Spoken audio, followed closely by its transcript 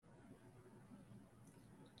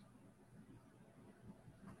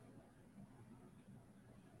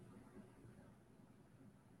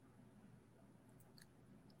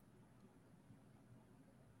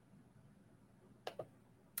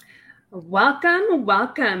Welcome,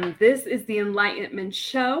 welcome. This is the Enlightenment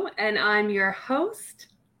Show, and I'm your host,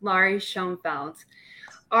 Laurie Schoenfeld.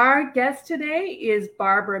 Our guest today is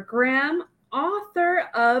Barbara Graham, author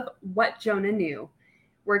of What Jonah Knew.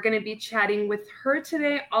 We're going to be chatting with her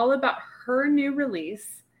today all about her new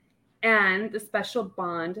release and the special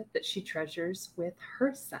bond that she treasures with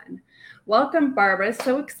her son. Welcome, Barbara.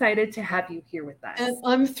 So excited to have you here with us. And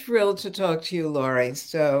I'm thrilled to talk to you, Laurie.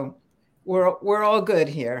 So we're all good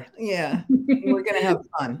here. Yeah. We're gonna have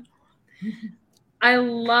fun. I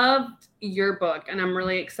loved your book, and I'm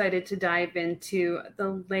really excited to dive into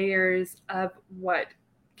the layers of what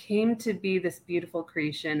came to be this beautiful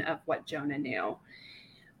creation of What Jonah Knew.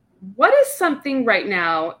 What is something right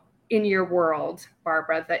now in your world,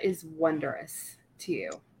 Barbara, that is wondrous to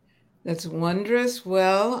you? That's wondrous.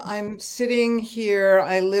 Well, I'm sitting here.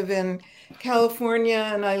 I live in California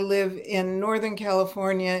and I live in Northern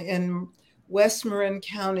California in West Marin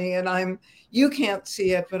County. And you can't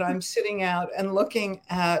see it, but I'm sitting out and looking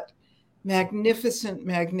at magnificent,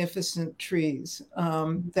 magnificent trees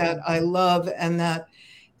that I love. And that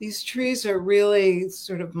these trees are really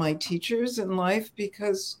sort of my teachers in life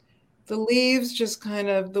because the leaves just kind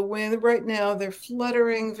of, the wind right now, they're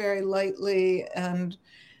fluttering very lightly and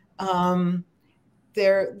um,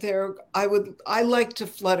 I like to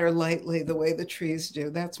flutter lightly the way the trees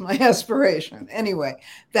do. That's my aspiration. Anyway,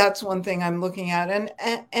 that's one thing I'm looking at.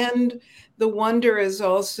 And the wonder is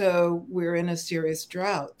also we're in a serious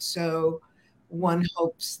drought. So one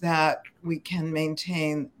hopes that we can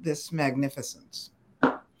maintain this magnificence.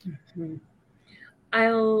 Mhm. I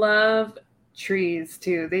love trees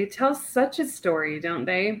too. They tell such a story, don't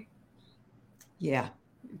they? Yeah,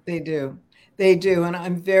 they do. They do. And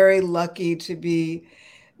I'm very lucky to be,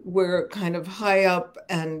 we're kind of high up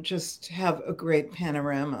and just have a great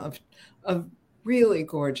panorama of really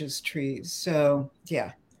gorgeous trees. So,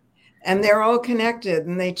 yeah. And they're all connected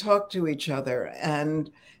and they talk to each other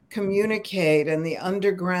and communicate, and the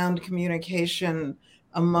underground communication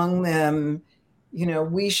among them.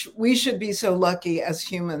 We should be so lucky as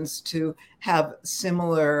humans to have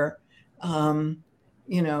similar um,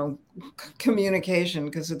 you know communication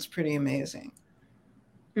because it's pretty amazing.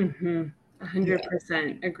 Mm-hmm. Yeah,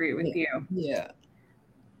 100% agree with yeah, you. yeah.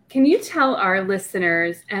 Can you tell our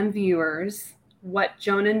listeners and viewers what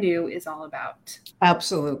Jonah Knew is all about?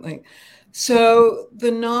 Absolutely. So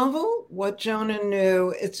the novel, What Jonah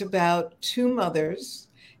Knew, it's about two mothers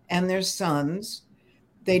and their sons.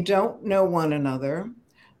 They don't know one another.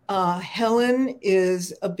 Helen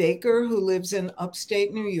is a baker who lives in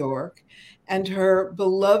upstate New York, and her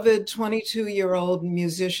beloved 22-year-old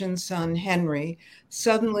musician son, Henry,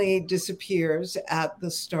 suddenly disappears at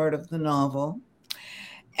the start of the novel.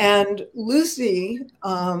 And Lucy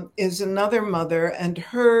is another mother, and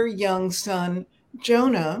her young son,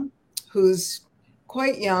 Jonah, who's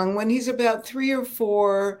quite young, when he's about 3 or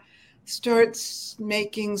 4, starts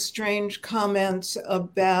making strange comments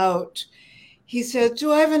about, he said,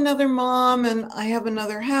 "Do I have another mom? And I have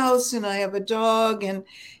another house and I have a dog." And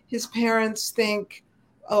his parents think,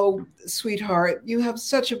 "Oh, sweetheart, you have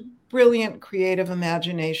such a brilliant creative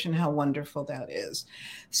imagination. How wonderful that is."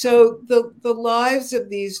 So the lives of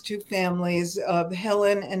these two families, of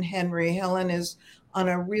Helen and Henry, Helen is on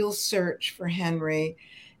a real search for Henry,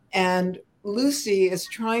 and Lucy is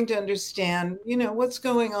trying to understand, what's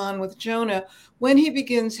going on with Jonah when he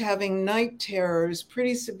begins having night terrors,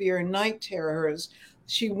 pretty severe night terrors.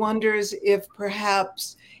 She wonders if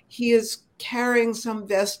perhaps he is carrying some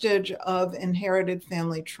vestige of inherited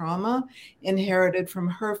family trauma, inherited from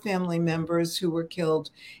her family members who were killed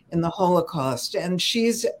in the Holocaust. And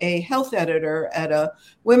she's a health editor at a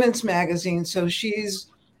women's magazine, so she's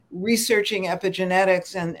researching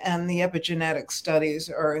epigenetics, and the epigenetic studies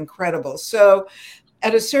are incredible. So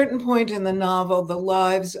at a certain point in the novel, the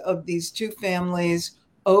lives of these two families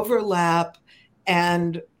overlap,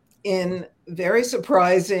 and in very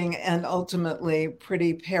surprising and ultimately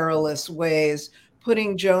pretty perilous ways,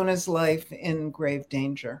 putting Jonah's life in grave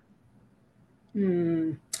danger.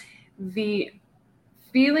 Hmm. The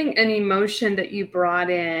feeling and emotion that you brought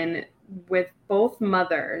in with both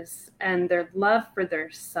mothers and their love for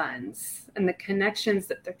their sons and the connections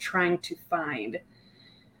that they're trying to find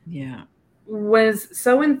Yeah. was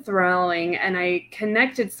so enthralling. And I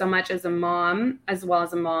connected so much as a mom, as well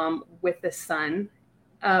as a mom with the son,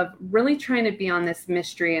 of really trying to be on this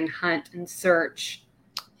mystery and hunt and search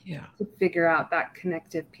Yeah. to figure out that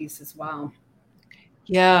connective piece as well.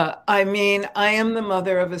 Yeah, I mean, I am the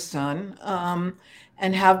mother of a son,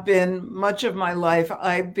 and have been much of my life.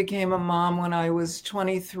 I became a mom when I was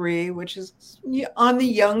 23, which is on the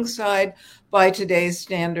young side by today's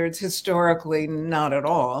standards, historically, not at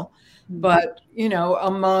all. But,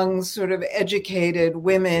 among sort of educated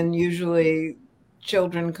women, usually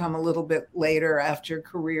children come a little bit later after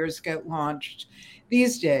careers get launched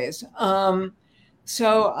these days.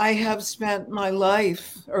 So I have spent my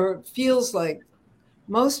life, or it feels like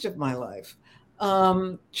most of my life,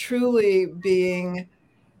 truly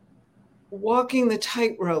walking the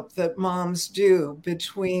tightrope that moms do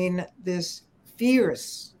between this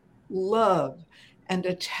fierce love and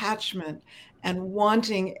attachment and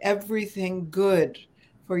wanting everything good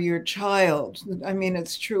for your child. I mean,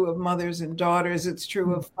 it's true of mothers and daughters, it's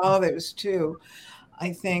true of fathers too,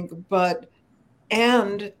 I think,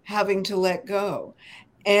 and having to let go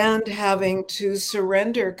and having to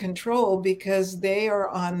surrender control because they are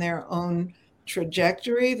on their own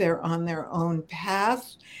trajectory, they're on their own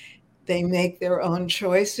path, they make their own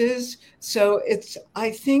choices. So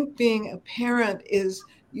I think being a parent is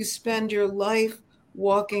you spend your life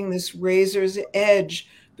walking this razor's edge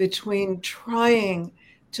between trying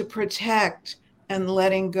to protect and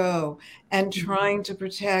letting go, and trying to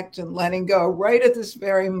protect and letting go. Right at this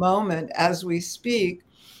very moment, as we speak,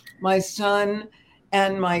 my son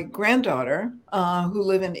and my granddaughter, who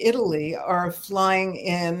live in Italy, are flying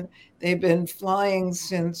in. They've been flying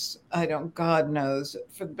since, God knows,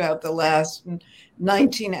 for about the last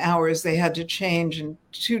 19 hours. They had to change in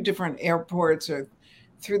 2 different airports,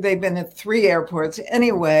 they've been at 3 airports.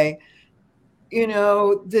 Anyway,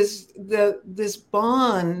 this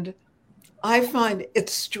bond, I find it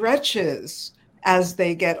stretches as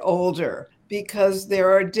they get older because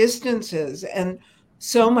there are distances and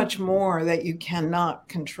so much more that you cannot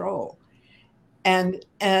control.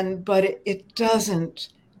 But it doesn't,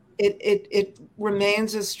 it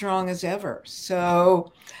remains as strong as ever.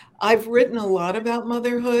 So I've written a lot about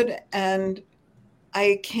motherhood, and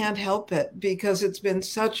I can't help it because it's been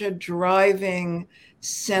such a driving,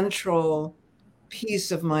 central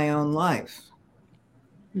piece of my own life.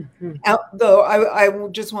 Mm-hmm. Though I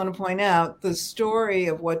just want to point out the story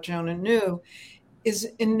of What Jonah Knew is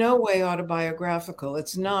in no way autobiographical.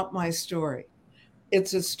 It's not my story.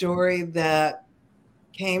 It's a story that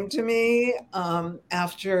came to me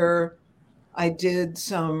after I did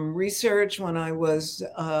some research when I was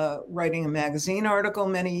writing a magazine article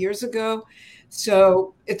many years ago.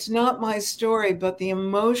 So it's not my story, but the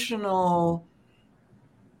emotional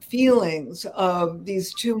feelings of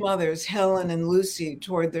these 2 mothers, Helen and Lucy,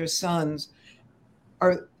 toward their sons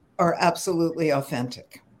are absolutely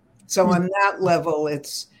authentic. So on that level,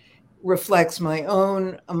 it reflects my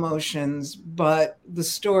own emotions, but the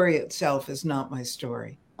story itself is not my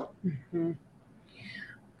story. Mm-hmm.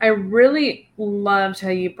 I really loved how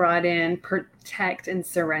you brought in protect and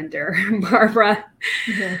surrender, Barbara.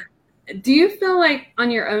 Mm-hmm. Do you feel like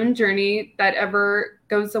on your own journey that ever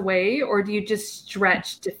goes away, or do you just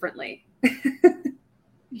stretch differently?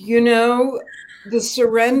 The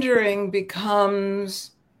surrendering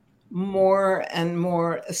becomes more and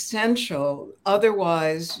more essential.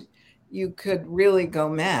 Otherwise, you could really go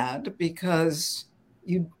mad because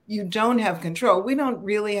you don't have control. We don't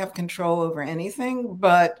really have control over anything,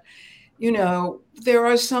 but there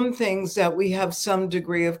are some things that we have some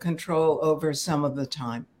degree of control over some of the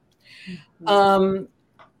time. Mm-hmm.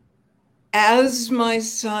 As my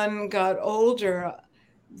son got older,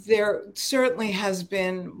 there certainly has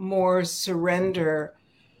been more surrender,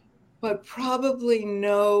 but probably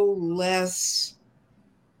no less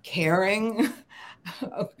caring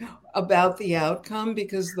about the outcome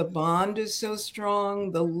because the bond is so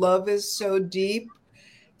strong, the love is so deep.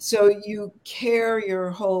 So you care your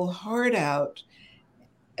whole heart out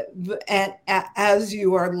as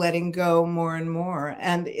you are letting go more and more.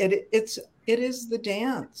 And it is the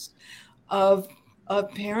dance of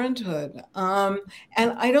parenthood. And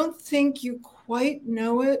I don't think you quite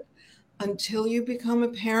know it until you become a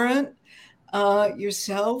parent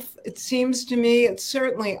yourself. It seems to me,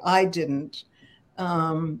 certainly I didn't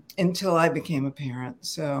until I became a parent.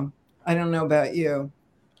 So I don't know about you.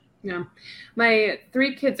 Yeah. My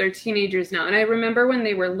 3 kids are teenagers now. And I remember when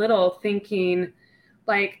they were little thinking,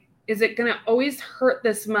 like, is it going to always hurt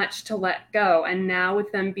this much to let go? And now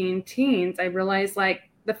with them being teens, I realize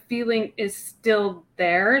like the feeling is still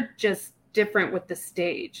there, just different with the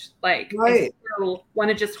stage. Like, right. I still want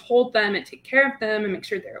to just hold them and take care of them and make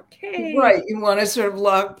sure they're okay. Right. You want to sort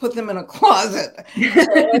of put them in a closet.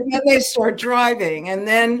 And then they start driving. And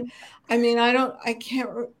then, I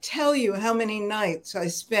can't tell you how many nights I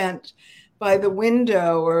spent by the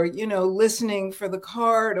window or, listening for the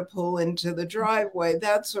car to pull into the driveway,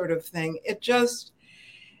 that sort of thing. It just,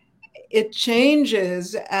 It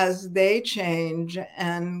changes as they change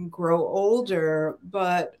and grow older,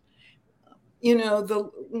 but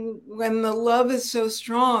when the love is so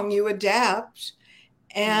strong, you adapt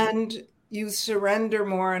and you surrender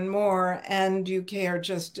more and more, and you care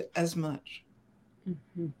just as much.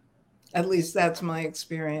 Mm-hmm. At least that's my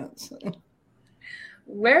experience.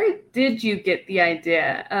 Where did you get the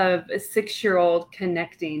idea of a 6-year-old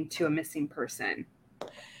connecting to a missing person?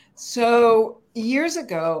 So years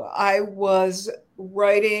ago, I was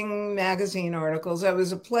writing magazine articles. I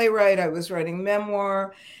was a playwright, I was writing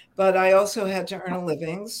memoir, but I also had to earn a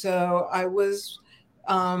living. So I was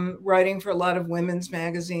writing for a lot of women's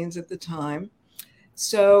magazines at the time.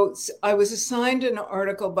 So I was assigned an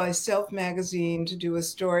article by Self Magazine to do a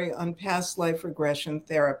story on past life regression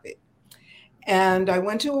therapy. And I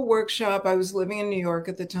went to a workshop. I was living in New York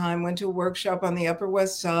at the time, went to a workshop on the Upper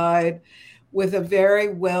West Side with a very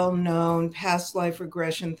well-known past life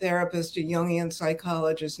regression therapist, a Jungian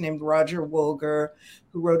psychologist named Roger Wolger,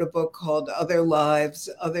 who wrote a book called Other Lives,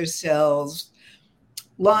 Other Selves.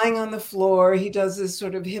 Lying on the floor, he does this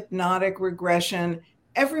sort of hypnotic regression.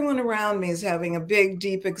 Everyone around me is having a big,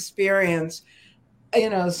 deep experience.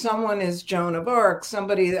 Someone is Joan of Arc,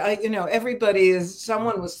 someone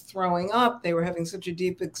was throwing up. They were having such a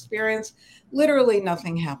deep experience. Literally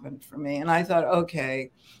nothing happened for me. And I thought,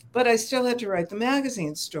 okay, but I still had to write the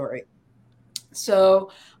magazine story.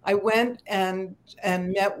 So I went and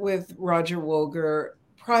met with Roger Wolger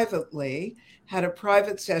privately, had a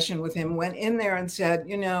private session with him, went in there and said,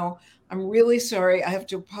 I'm really sorry. I have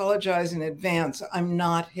to apologize in advance. I'm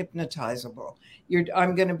not hypnotizable.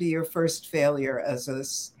 I'm going to be your first failure as a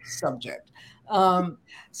subject.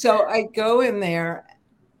 So I go in there.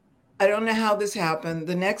 I don't know how this happened.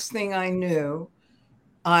 The next thing I knew,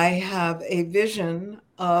 I have a vision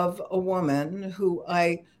of a woman who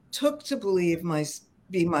I took to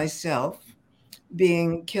be myself,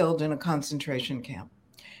 being killed in a concentration camp.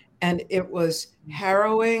 And it was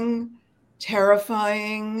harrowing,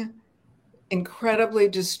 terrifying, incredibly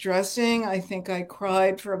distressing. I think I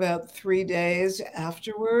cried for about 3 days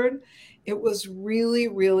afterward. It was really,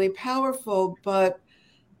 really powerful, but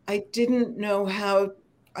I didn't know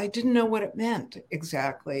what it meant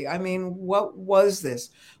exactly. I mean, what was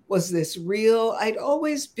this? Was this real? I'd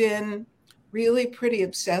always been really pretty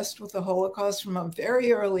obsessed with the Holocaust from a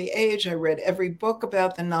very early age. I read every book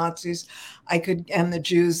about the Nazis and the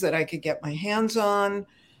Jews that I could get my hands on.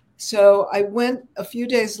 So I went a few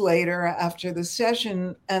days later after the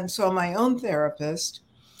session and saw my own therapist,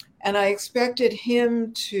 and I expected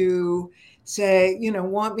him to say,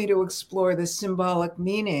 want me to explore the symbolic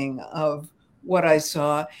meaning of what I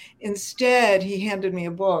saw. Instead, he handed me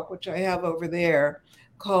a book, which I have over there,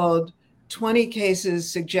 called 20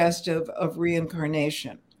 Cases Suggestive of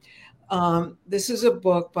Reincarnation. This is a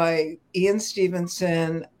book by Ian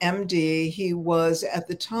Stevenson, MD. He was at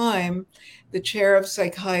the time the chair of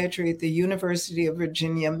psychiatry at the University of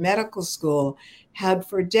Virginia Medical School, had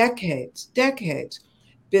for decades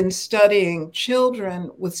been studying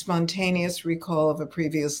children with spontaneous recall of a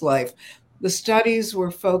previous life. The studies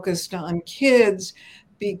were focused on kids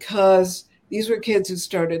because these were kids who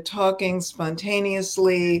started talking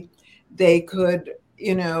spontaneously. They could,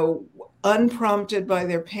 unprompted by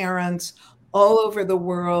their parents, all over the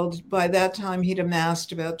world. By that time, he'd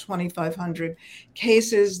amassed about 2,500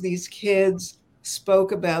 cases. These kids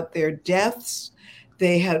spoke about their deaths.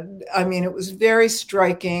 It was very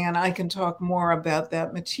striking, and I can talk more about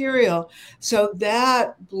that material. So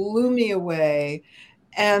that blew me away.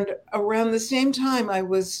 And around the same time, I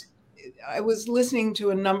was listening to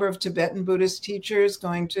a number of Tibetan Buddhist teachers,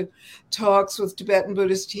 going to talks with Tibetan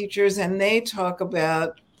Buddhist teachers, and they talk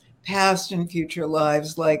about past and future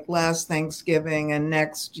lives, like last Thanksgiving and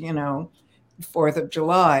next, 4th of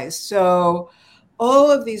July. So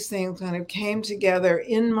all of these things kind of came together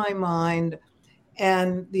in my mind,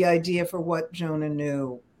 and the idea for What Jonah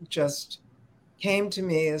Knew just came to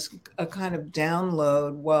me as a kind of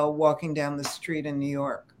download while walking down the street in New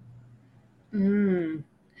York.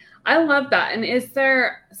 I love that. And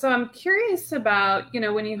so I'm curious about,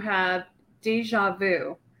 when you have deja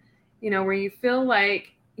vu, where you feel like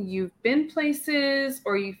you've been places,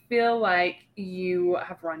 or you feel like you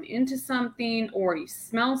have run into something, or you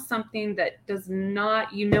smell something that does not,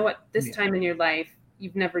 at this time in your life,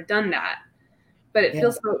 you've never done that, but it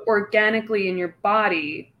feels so organically in your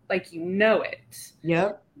body, like it.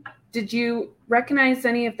 Yep. Did you recognize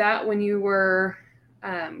any of that when you were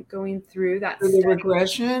going through that the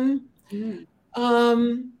regression? Mm.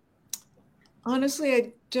 Honestly,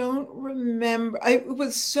 I don't remember. It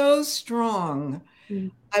was so strong.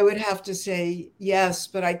 I would have to say yes,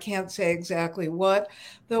 but I can't say exactly what,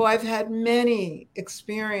 though I've had many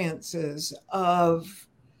experiences of,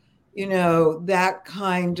 that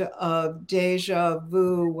kind of deja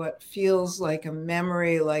vu, what feels like a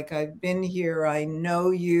memory, like I've been here, I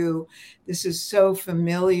know you, this is so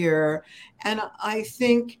familiar. And I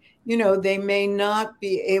think, they may not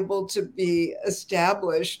be able to be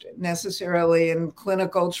established necessarily in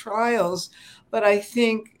clinical trials, but I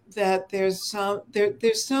think that there's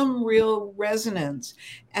some real resonance,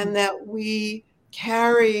 and that we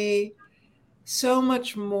carry so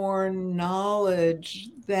much more knowledge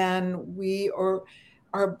than we or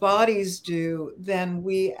our bodies do than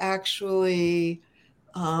we actually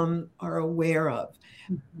are aware of.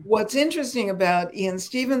 What's interesting about Ian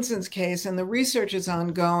Stevenson's case, and the research is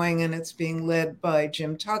ongoing and it's being led by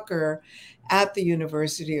Jim Tucker at the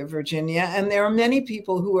University of Virginia, and there are many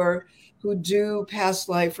people who do past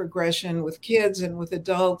life regression with kids and with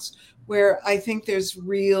adults, where I think there's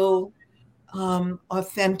real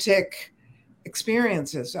authentic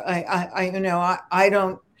experiences. I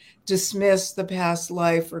don't dismiss the past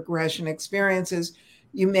life regression experiences.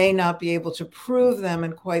 You may not be able to prove them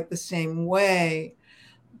in quite the same way,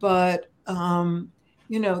 but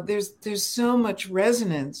there's so much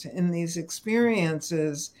resonance in these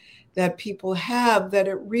experiences that people have, that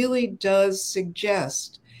it really does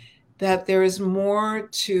suggest that there is more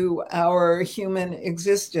to our human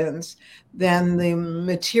existence than the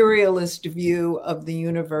materialist view of the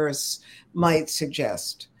universe might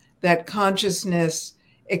suggest, that consciousness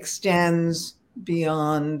extends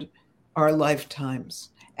beyond our lifetimes.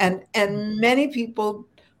 And many people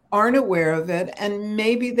aren't aware of it, and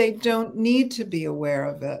maybe they don't need to be aware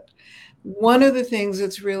of it. One of the things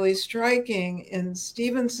that's really striking in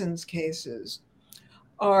Stevenson's cases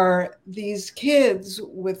are these kids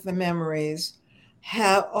with the memories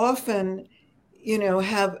have often,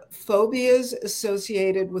 have phobias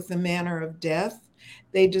associated with the manner of death.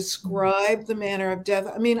 They describe the manner of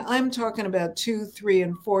death. I mean, I'm talking about 2, 3,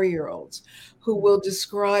 and 4-year-olds who will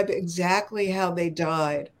describe exactly how they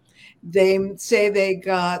died. They say they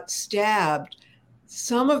got stabbed.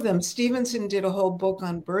 Some of them, Stevenson did a whole book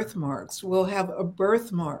on birthmarks, will have a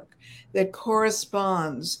birthmark that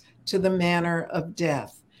corresponds to the manner of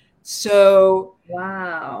death. So,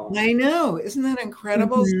 wow. I know, isn't that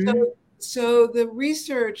incredible? So the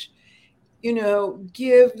research,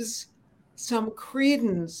 gives some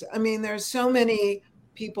credence. I mean, there's so many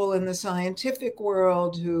people in the scientific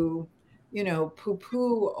world who,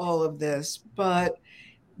 poo-poo all of this, but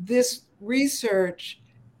this research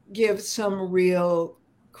gives some real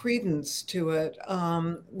credence to it,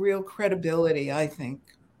 real credibility, I think.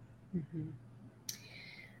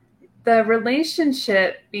 The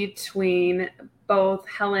relationship between both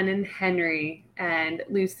Helen and Henry and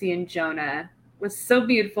Lucy and Jonah was so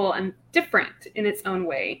beautiful and different in its own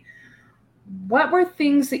way. What were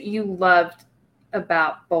things that you loved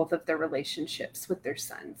about both of their relationships with their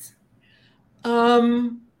sons?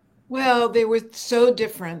 Well, they were so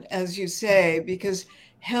different, as you say, because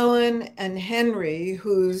Helen and Henry,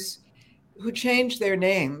 who changed their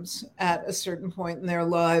names at a certain point in their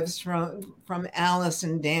lives from Alice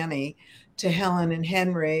and Danny to Helen and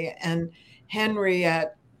Henry, and Henry/Danny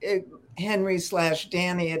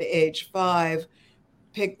at age 5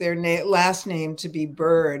 picked their last name to be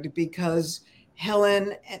Bird, because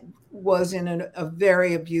Helen was in a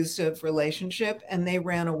very abusive relationship, and they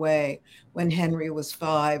ran away when Henry was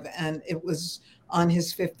 5. And it was on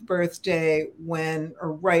his 5th birthday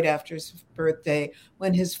or right after his birthday,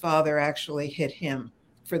 when his father actually hit him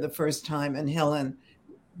for the first time, and Helen,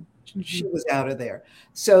 she was out of there.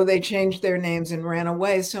 So they changed their names and ran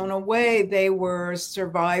away. So in a way, they were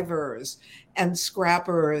survivors and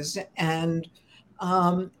scrappers, and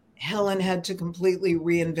Helen had to completely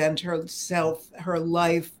reinvent herself, her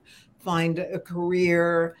life, find a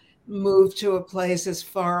career, move to a place as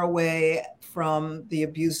far away from the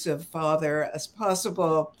abusive father as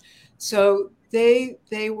possible. So they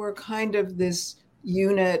were kind of this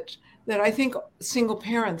unit that I think single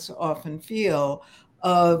parents often feel,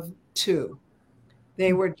 of two.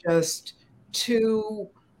 They were just two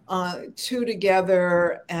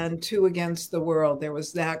together and two against the world. There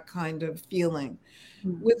was that kind of feeling.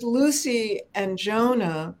 With Lucy and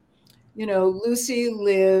Jonah, Lucy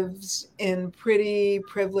lives in pretty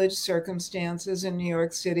privileged circumstances in New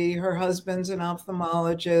York City. Her husband's an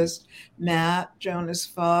ophthalmologist, Matt, Jonah's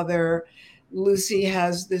father. Lucy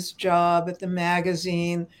has this job at the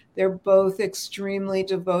magazine. They're both extremely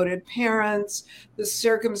devoted parents. The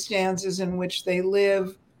circumstances in which they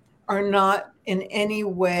live are not in any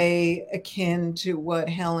way akin to what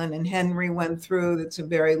Helen and Henry went through. That's a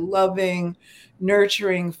very loving,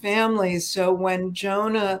 nurturing family. So when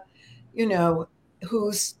Jonah,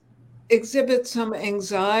 who exhibits some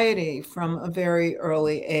anxiety from a very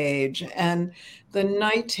early age, and the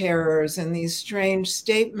night terrors and these strange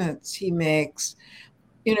statements he makes,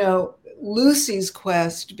 Lucy's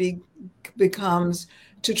quest becomes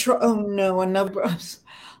to try. Oh no, another.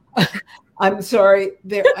 I'm sorry.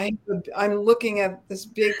 I'm looking at this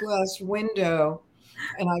big glass window,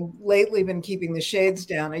 and I've lately been keeping the shades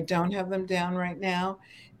down. I don't have them down right now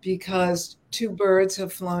because two birds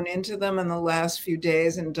have flown into them in the last few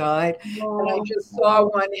days and died. And I just saw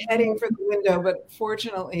one heading for the window, but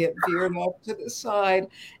fortunately it veered off to the side,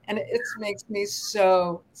 and it makes me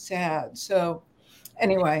so sad. So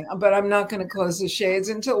anyway, but I'm not going to close the shades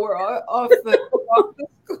until we're off the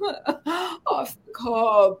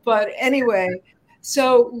call. But anyway,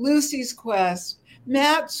 so Lucy's quest.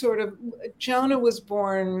 Jonah was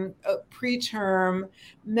born preterm.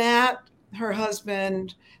 Matt, her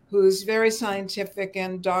husband, who's very scientific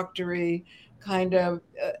and doctory, kind of,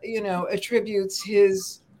 attributes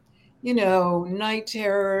his, night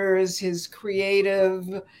terrors, his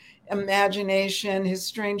creative imagination, his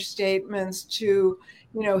strange statements to,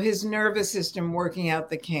 his nervous system working out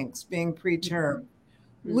the kinks, being preterm.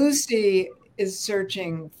 Lucy is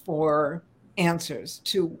searching for answers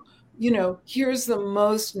to, here's the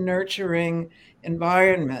most nurturing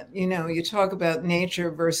environment. You talk about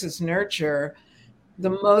nature versus nurture,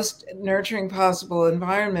 the most nurturing possible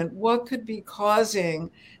environment. What could be causing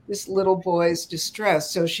this little boy's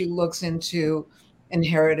distress? So she looks into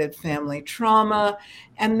inherited family trauma.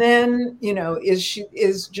 And then,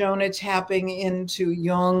 is Jonah tapping into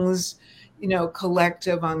Jung's,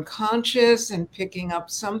 collective unconscious and picking up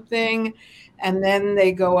something? And then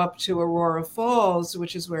they go up to Aurora Falls,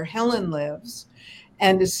 which is where Helen lives,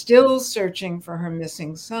 and is still searching for her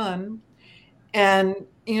missing son. And,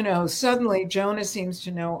 suddenly Jonah seems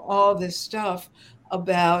to know all this stuff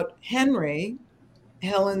about Henry,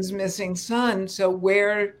 Helen's missing son. So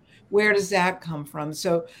where does that come from?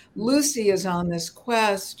 So Lucy is on this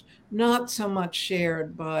quest, not so much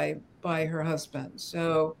shared by her husband.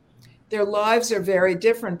 So their lives are very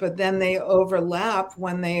different, but then they overlap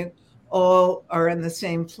when they all are in the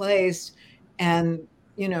same place, and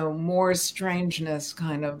more strangeness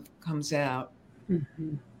kind of comes out.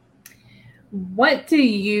 Mm-hmm. What do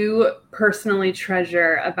you personally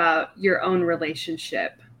treasure about your own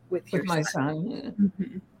relationship with my son?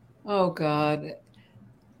 Mm-hmm. Oh God,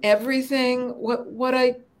 everything. What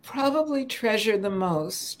I probably treasure the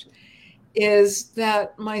most is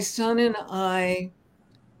that my son and I,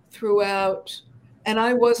 throughout, and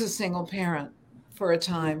I was a single parent for a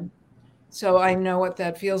time, so I know what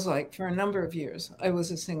that feels like. For a number of years, I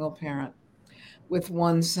was a single parent with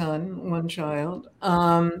one son, one child.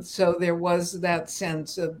 So there was that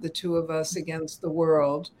sense of the two of us against the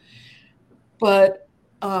world. But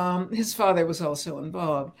his father was also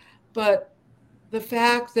involved. But the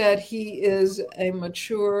fact that he is a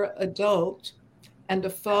mature adult and a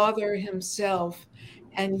father himself,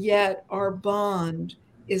 and yet our bond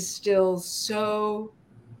is still so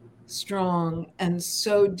strong and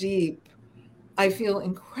so deep, I feel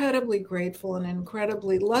incredibly grateful and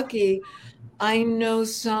incredibly lucky. I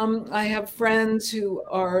have friends who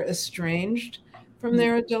are estranged from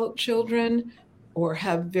their adult children or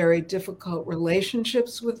have very difficult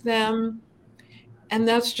relationships with them. And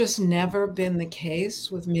that's just never been the case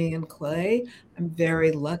with me and Clay. I'm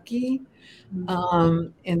very lucky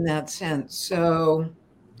in that sense. So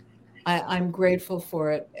I'm grateful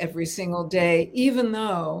for it every single day, even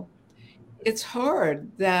though it's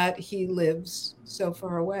hard that he lives so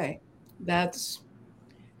far away. That's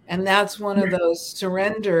one of those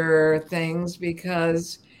surrender things,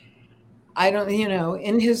 because I don't,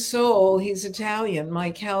 in his soul, he's Italian. My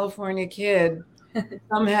California kid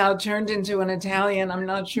somehow turned into an Italian. I'm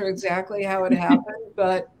not sure exactly how it happened,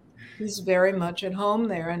 but he's very much at home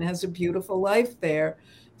there and has a beautiful life there.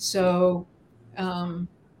 So,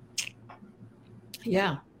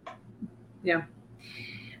 yeah. Yeah.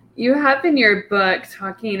 You have in your book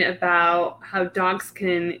talking about how dogs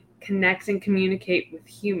can connect and communicate with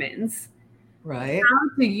humans. Right. How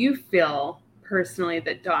do you feel personally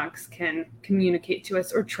that dogs can communicate to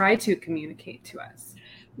us or try to communicate to us?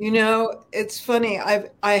 It's funny.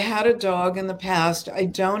 I had a dog in the past. I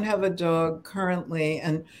don't have a dog currently.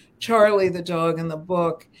 And Charlie, the dog in the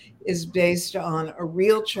book, is based on a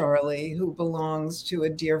real Charlie who belongs to a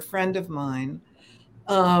dear friend of mine.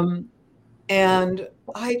 And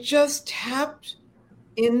I just tapped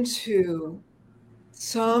into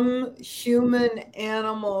some human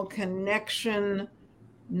animal connection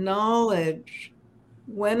knowledge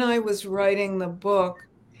when I was writing the book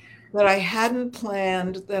that I hadn't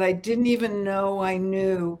planned, that I didn't even know I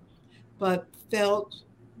knew, but felt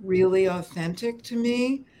really authentic to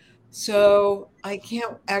me. So I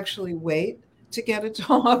can't actually wait to get a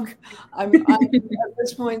dog. I'm at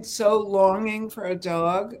this point so longing for a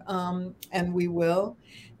dog, and we will,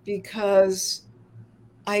 because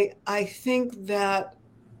I think that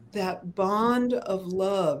that bond of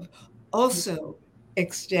love also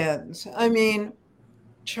extends. I mean,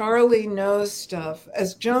 Charlie knows stuff,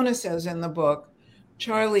 as Jonah says in the book,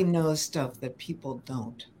 Charlie knows stuff that people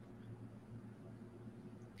don't.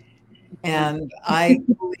 And I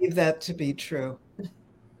believe that to be true.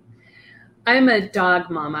 I'm a dog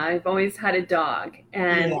mama. I've always had a dog.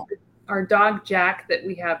 And Yeah. our dog, Jack, that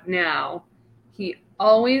we have now, he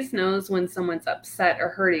always knows when someone's upset or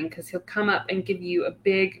hurting because he'll come up and give you a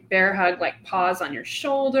big bear hug, like paws on your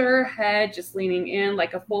shoulder, head just leaning in,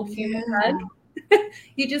 like a full human Yeah. hug.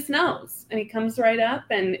 He just knows. And he comes right up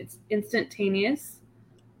and it's instantaneous.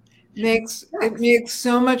 It makes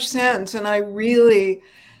so much sense. And I really,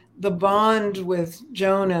 the bond with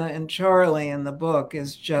Jonah and Charlie in the book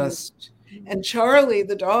is just, and Charlie,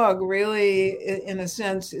 the dog, really, in a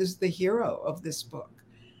sense, is the hero of this book.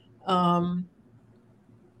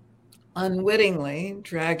 Unwittingly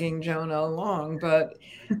dragging Jonah along, but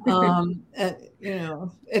you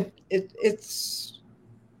know,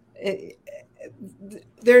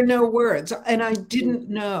 there are no words. And I didn't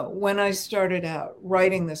know when I started out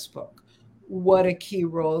writing this book what a key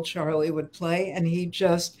role Charlie would play. And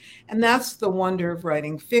that's the wonder of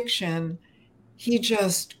writing fiction. He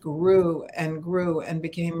just grew and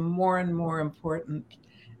became more and more important.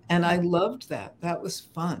 And I loved that. That was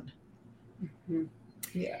fun. Mm-hmm.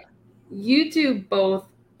 Yeah. You do both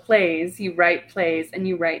plays, you write plays and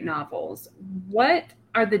you write novels. What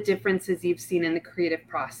are the differences you've seen in the creative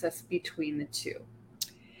process between the two?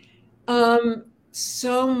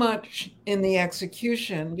 So much in the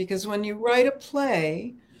execution, because when you write a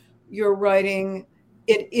play, you're writing,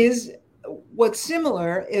 it is what's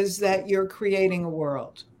similar is that you're creating a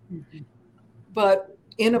world. Mm-hmm. But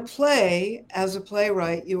in a play, as a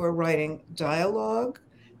playwright, you are writing dialogue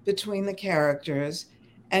between the characters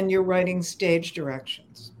and you're writing stage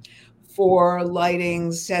directions for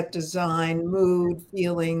lighting, set design, mood,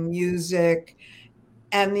 feeling, music.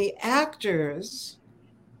 And the actors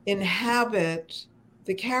inhabit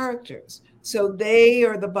the characters. So they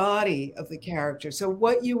are the body of the character. So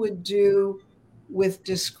what you would do with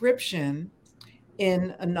description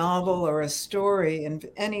in a novel or a story in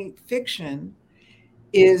any fiction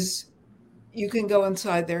is you can go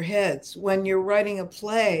inside their heads. When you're writing a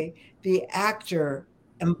play, the actor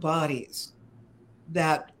embodies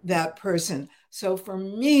that person. So for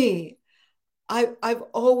me, I've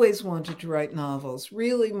always wanted to write novels,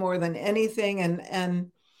 really more than anything.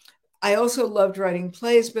 And I also loved writing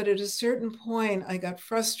plays, but at a certain point, I got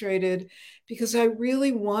frustrated because I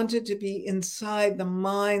really wanted to be inside the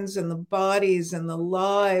minds and the bodies and the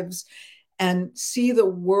lives and see the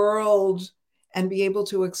world and be able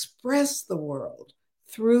to express the world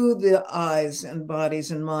through the eyes and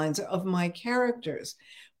bodies and minds of my characters,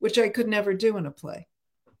 which I could never do in a play.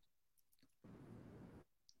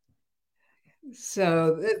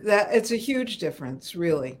 So that it's a huge difference,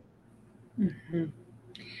 really. Mm-hmm.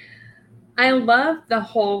 I love the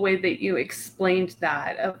whole way that you explained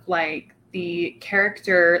that of like the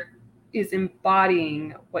character is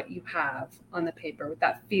embodying what you have on the paper with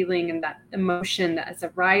that feeling and that emotion that as a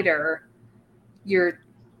writer, your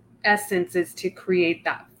essence is to create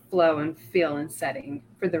that flow and feel and setting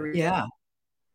for the reader. Yeah.